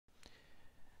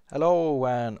Hello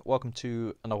and welcome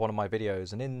to another one of my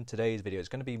videos, and in today's video it's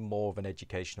going to be more of an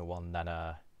educational one than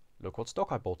look what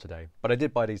stock I bought today. But I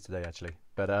did buy these today actually,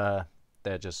 but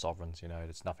they're just sovereigns, you know,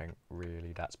 there's nothing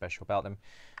really that special about them.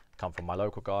 Come from my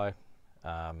local guy.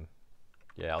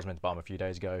 Yeah, I was meant to buy them a few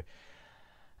days ago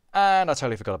and I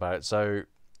totally forgot about it. So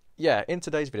yeah, in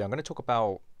today's video I'm going to talk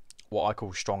about what I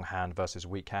call strong hand versus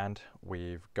weak hand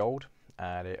with gold,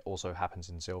 and it also happens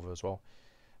in silver as well.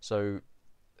 So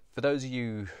for those of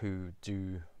you who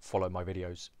do follow my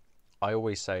videos, I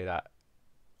always say that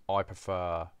I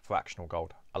prefer fractional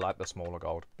gold. I like the smaller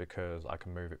gold because I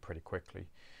can move it pretty quickly.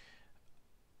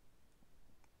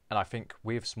 And I think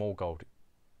with small gold,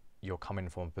 you're coming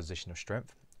from a position of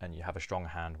strength and you have a strong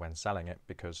hand when selling it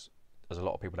because there's a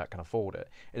lot of people that can afford it.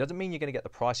 It doesn't mean you're going to get the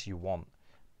price you want,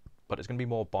 but it's going to be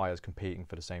more buyers competing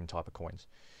for the same type of coins.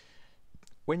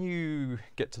 When you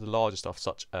get to the larger stuff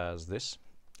such as this,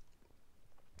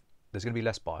 there's going to be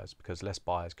less buyers because less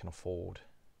buyers can afford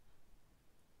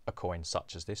a coin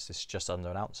such as this. This is just under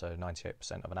an ounce, so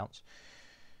 98% of an ounce.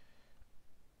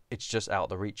 It's just out of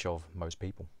the reach of most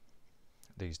people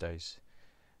these days.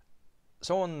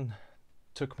 Someone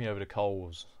took me over to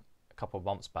Coles a couple of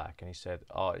months back and he said,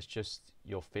 "Oh, it's just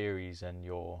your theories and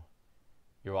your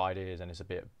ideas, and it's a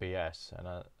bit of BS." And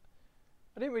I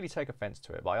didn't really take offense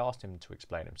to it, but I asked him to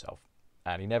explain himself,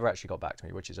 and he never actually got back to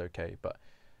me, which is okay. But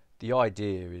the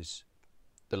idea is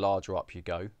the larger up you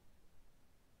go,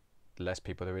 the less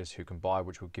people there is who can buy,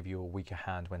 which will give you a weaker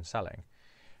hand when selling.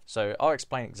 So I'll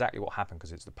explain exactly what happened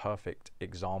because it's the perfect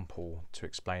example to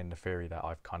explain the theory that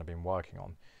I've kind of been working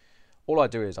on. All I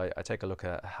do is I take a look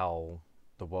at how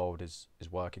the world is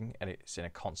working, and it's in a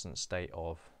constant state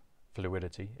of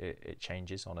fluidity. It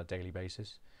changes on a daily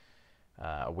basis,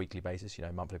 a weekly basis, you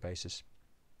know, monthly basis.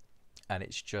 And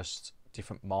it's just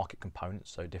different market components,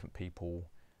 so different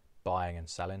people buying and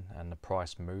selling, and the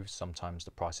price moves. Sometimes the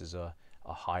prices are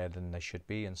higher than they should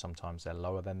be, and sometimes they're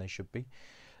lower than they should be.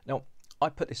 Now, I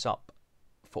put this up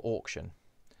for auction.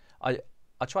 I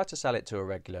tried to sell it to a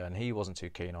regular and he wasn't too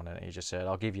keen on it. He just said,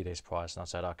 "I'll give you this price," and I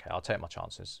said, "Okay, I'll take my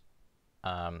chances."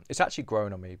 It's actually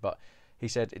grown on me, but he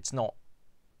said it's not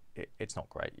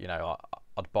great, you know.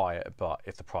 I'd buy it, but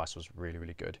if the price was really,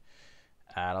 really good.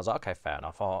 And I was like, okay, fair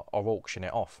enough, I'll auction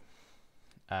it off.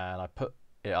 And I put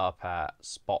it up at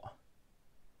spot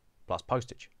plus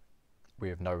postage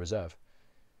with no reserve,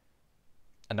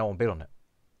 and no one bid on it.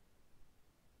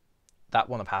 That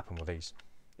wouldn't have happened with these.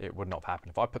 It would not have happened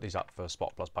if I put these up for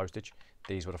spot plus postage.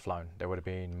 These would have flown. There would have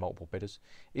been multiple bidders.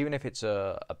 Even if it's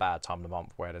a bad time of the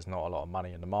month where there's not a lot of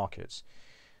money in the markets,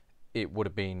 it would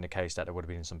have been the case that there would have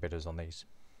been some bidders on these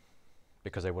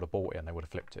because they would have bought it and they would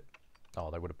have flipped it, or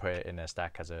they would have put it in their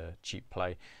stack as a cheap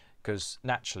play. Because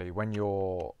naturally,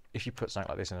 if you put something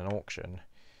like this in an auction,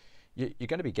 you're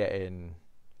going to be getting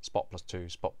spot plus 2,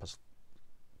 spot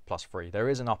plus 3. There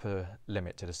is an upper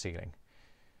limit to the ceiling.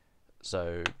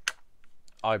 So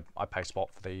I pay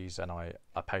spot for these, and I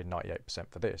paid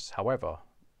 98% for this. However,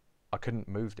 I couldn't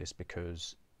move this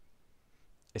because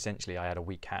essentially I had a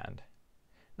weak hand.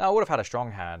 Now, I would have had a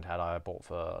strong hand had I bought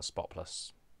for spot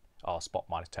plus, or spot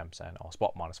minus 10%, or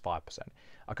spot minus 5%.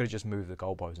 I could have just moved the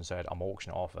goalposts and said I'm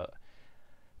auctioning it off at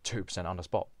 2% under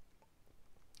spot,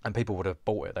 and people would have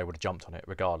bought it. They would have jumped on it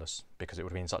regardless because it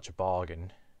would have been such a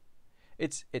bargain.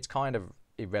 It's kind of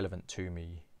irrelevant to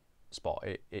me. Spot,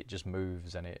 it just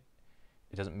moves, and it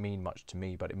doesn't mean much to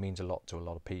me, but it means a lot to a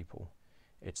lot of people.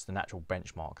 It's the natural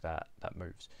benchmark that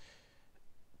moves.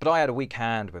 But I had a weak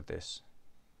hand with this,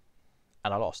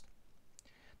 and I lost.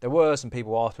 There were some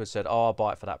people afterwards said, "Oh, I'll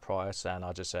buy it for that price," and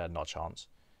I just said, "Not a chance."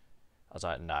 I was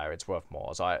like, "No, it's worth more." I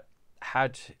was like,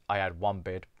 had I had one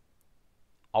bid,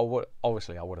 I would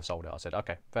have sold it. I said,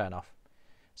 "Okay, fair enough.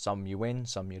 Some you win,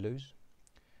 some you lose,"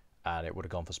 and it would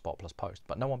have gone for spot plus post.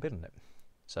 But no one bid on it,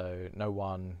 so no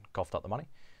one coughed up the money,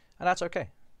 and that's okay.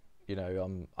 You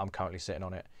know, I'm currently sitting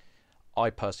on it.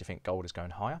 I personally think gold is going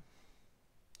higher.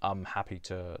 I'm happy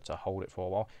to hold it for a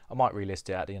while. I might relist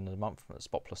it at the end of the month at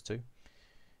spot plus 2.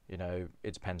 You know,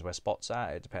 it depends where spot's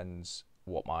at. It depends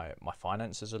what my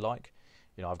finances are like.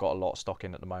 You know, I've got a lot of stock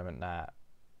in at the moment that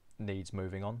needs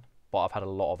moving on, but I've had a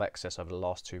lot of excess over the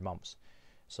last 2 months.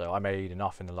 So I made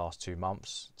enough in the last 2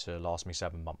 months to last me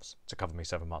 7 months, to cover me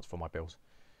 7 months for my bills.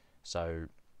 So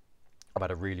I've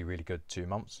had a really, really good 2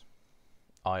 months.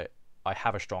 I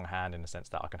have a strong hand in the sense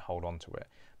that I can hold on to it.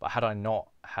 But had I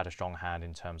not had a strong hand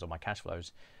in terms of my cash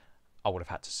flows, I would have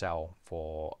had to sell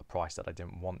for a price that I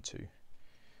didn't want to.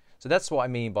 So that's what I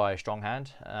mean by strong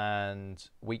hand and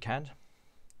weak hand.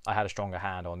 I had a stronger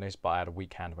hand on this, but I had a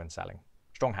weak hand when selling.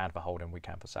 Strong hand for holding, weak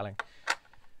hand for selling.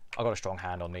 I got a strong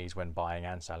hand on these when buying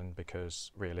and selling,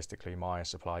 because realistically my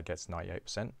supply gets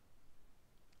 98%.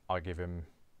 I give him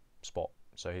spot,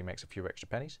 so he makes a few extra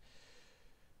pennies.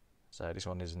 So this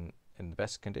one isn't in the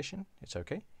best condition. It's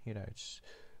okay, you know, it's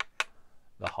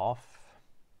the half.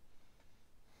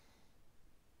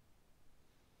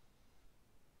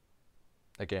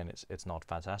 Again, it's not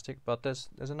fantastic, but there's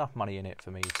enough money in it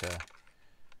for me to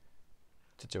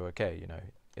do okay, you know.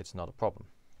 It's not a problem.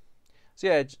 So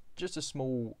yeah, just a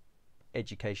small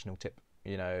educational tip,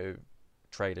 you know,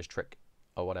 trader's trick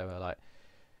or whatever. Like,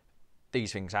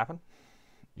 these things happen,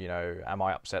 you know. Am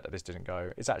I upset that this didn't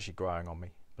go? It's actually growing on me,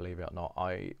 believe it or not.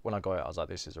 When I got it, I was like,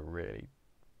 this is a really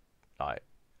like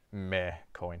meh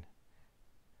coin,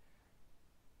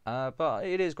 but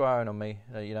it is growing on me.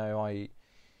 You know,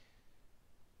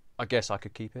 I guess I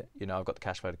could keep it, you know. I've got the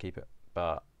cash flow to keep it,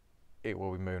 but it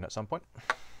will be moving at some point.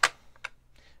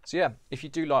 So yeah, if you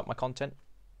do like my content,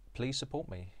 please support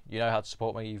me. You know how to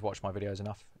support me. You've watched my videos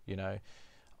enough. You know,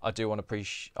 I do want to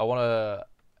I want to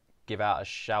give out a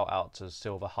shout out to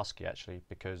Silver Husky, actually,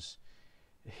 because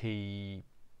I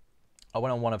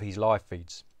went on one of his live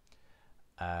feeds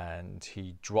and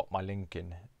he dropped my link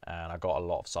in, and I got a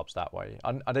lot of subs that way.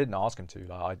 I didn't ask him to.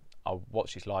 Like, I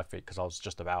watched his live feed because I was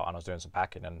just about and I was doing some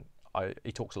packing, and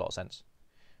he talks a lot of sense.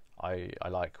 I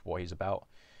like what he's about.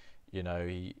 You know,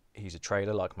 he's a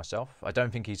trader like myself. I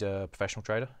don't think he's a professional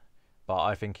trader, but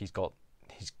I think he's got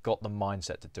the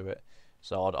mindset to do it.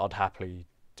 So I'd happily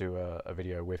do a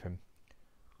video with him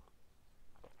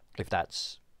if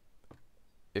that's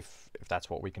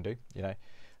what we can do, you know.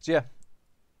 So yeah,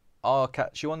 I'll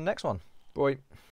catch you on the next one. Bye.